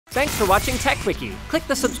Thanks for watching TechWiki. Click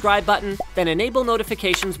the subscribe button, then enable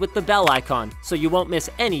notifications with the bell icon so you won't miss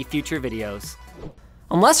any future videos.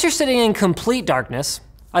 Unless you're sitting in complete darkness,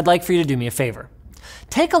 I'd like for you to do me a favor.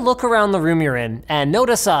 Take a look around the room you're in and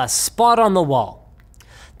notice a spot on the wall.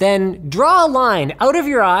 Then draw a line out of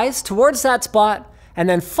your eyes towards that spot and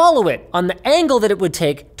then follow it on the angle that it would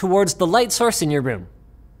take towards the light source in your room.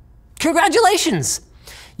 Congratulations!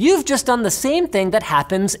 You've just done the same thing that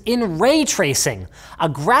happens in ray tracing, a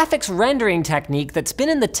graphics rendering technique that's been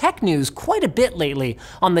in the tech news quite a bit lately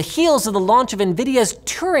on the heels of the launch of NVIDIA's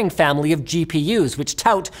Turing family of GPUs, which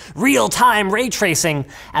tout real-time ray tracing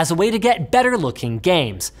as a way to get better looking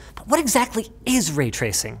games. But what exactly is ray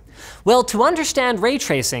tracing? Well, to understand ray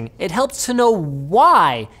tracing, it helps to know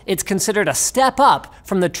why it's considered a step up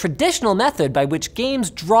from the traditional method by which games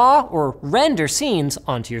draw or render scenes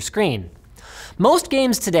onto your screen. Most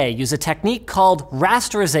games today use a technique called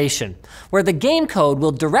rasterization, where the game code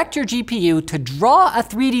will direct your GPU to draw a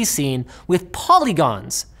 3D scene with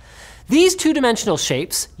polygons. These two-dimensional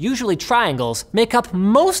shapes, usually triangles, make up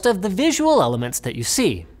most of the visual elements that you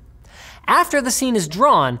see. After the scene is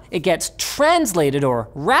drawn, it gets translated or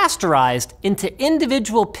rasterized into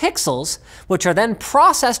individual pixels, which are then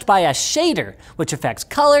processed by a shader, which affects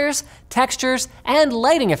colors, textures, and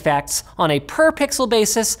lighting effects on a per pixel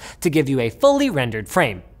basis to give you a fully rendered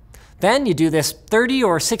frame. Then you do this 30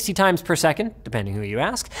 or 60 times per second, depending who you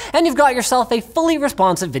ask, and you've got yourself a fully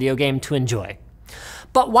responsive video game to enjoy.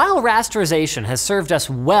 But while rasterization has served us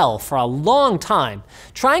well for a long time,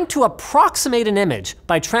 trying to approximate an image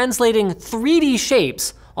by translating 3D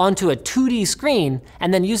shapes onto a 2D screen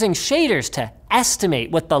and then using shaders to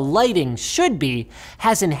estimate what the lighting should be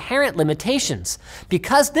has inherent limitations,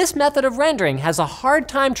 because this method of rendering has a hard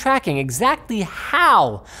time tracking exactly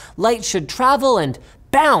how light should travel and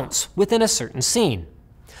bounce within a certain scene.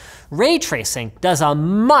 Ray tracing does a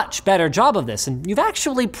much better job of this, and you've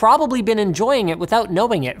actually probably been enjoying it without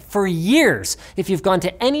knowing it for years if you've gone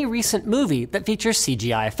to any recent movie that features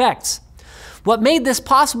CGI effects. What made this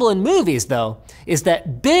possible in movies, though, is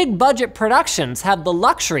that big budget productions have the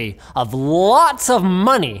luxury of lots of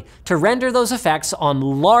money to render those effects on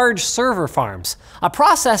large server farms, a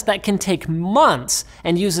process that can take months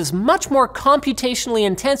and uses much more computationally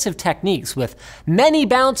intensive techniques with many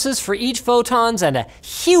bounces for each photons and a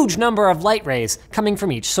huge number of light rays coming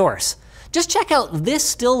from each source. Just check out this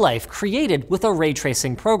still life created with a ray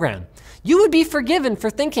tracing program. You would be forgiven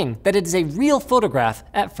for thinking that it is a real photograph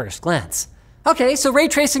at first glance. Okay, so ray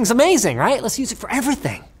tracing's amazing, right? Let's use it for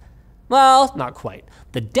everything. Well, not quite.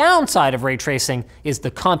 The downside of ray tracing is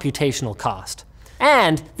the computational cost.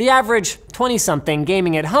 And the average 20-something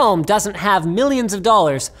gaming at home doesn't have millions of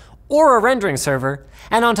dollars or a rendering server.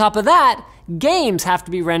 And on top of that, games have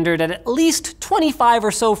to be rendered at least 25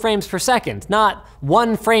 or so frames per second, not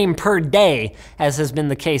 1 frame per day, as has been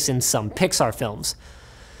the case in some Pixar films.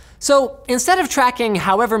 So instead of tracking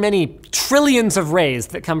however many trillions of rays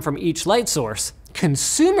that come from each light source,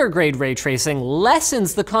 consumer-grade ray tracing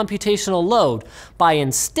lessens the computational load by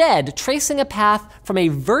instead tracing a path from a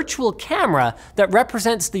virtual camera that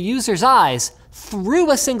represents the user's eyes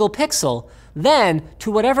through a single pixel, then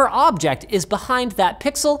to whatever object is behind that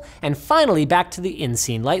pixel, and finally back to the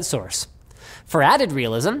in-scene light source. For added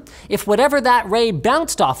realism, if whatever that ray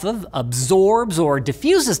bounced off of absorbs or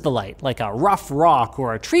diffuses the light, like a rough rock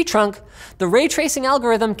or a tree trunk, the ray tracing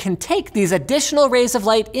algorithm can take these additional rays of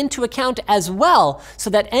light into account as well, so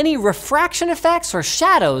that any refraction effects or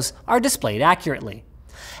shadows are displayed accurately.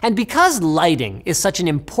 And because lighting is such an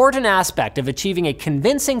important aspect of achieving a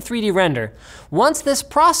convincing 3D render, once this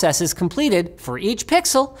process is completed for each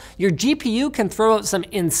pixel, your GPU can throw out some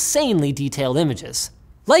insanely detailed images.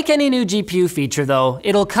 Like any new GPU feature though,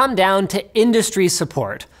 it'll come down to industry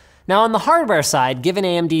support. Now on the hardware side, given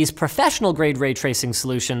AMD's professional grade ray tracing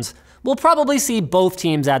solutions, we'll probably see both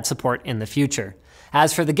teams add support in the future.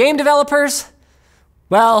 As for the game developers,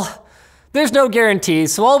 well, there's no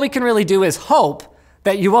guarantees, so all we can really do is hope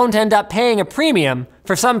that you won't end up paying a premium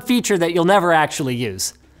for some feature that you'll never actually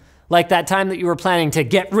use. Like that time that you were planning to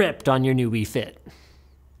get ripped on your new Wii Fit.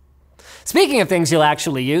 Speaking of things you'll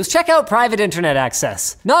actually use, check out private internet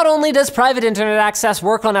access. Not only does private internet access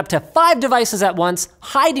work on up to 5 devices at once,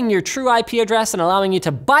 hiding your true IP address and allowing you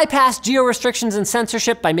to bypass geo-restrictions and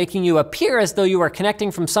censorship by making you appear as though you are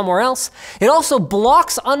connecting from somewhere else, it also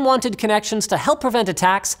blocks unwanted connections to help prevent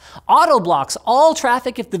attacks, auto-blocks all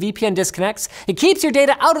traffic if the VPN disconnects, it keeps your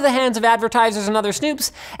data out of the hands of advertisers and other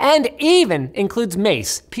snoops, and even includes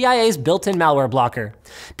Mace, PIA's built-in malware blocker.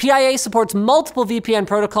 PIA supports multiple VPN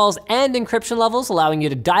protocols and encryption levels, allowing you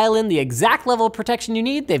to dial in the exact level of protection you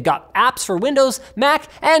need. They've got apps for Windows, Mac,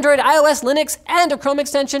 Android, iOS, Linux, and a Chrome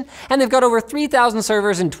extension, and they've got over 3,000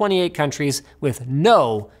 servers in 28 countries with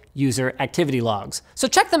no user activity logs. So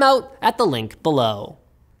check them out at the link below.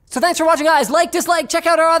 So thanks for watching, guys. Like, dislike, check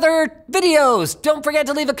out our other videos. Don't forget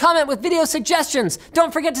to leave a comment with video suggestions.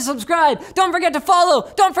 Don't forget to subscribe. Don't forget to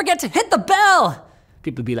follow. Don't forget to hit the bell.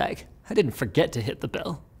 People be like, I didn't forget to hit the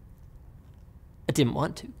bell. I didn't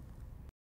want to.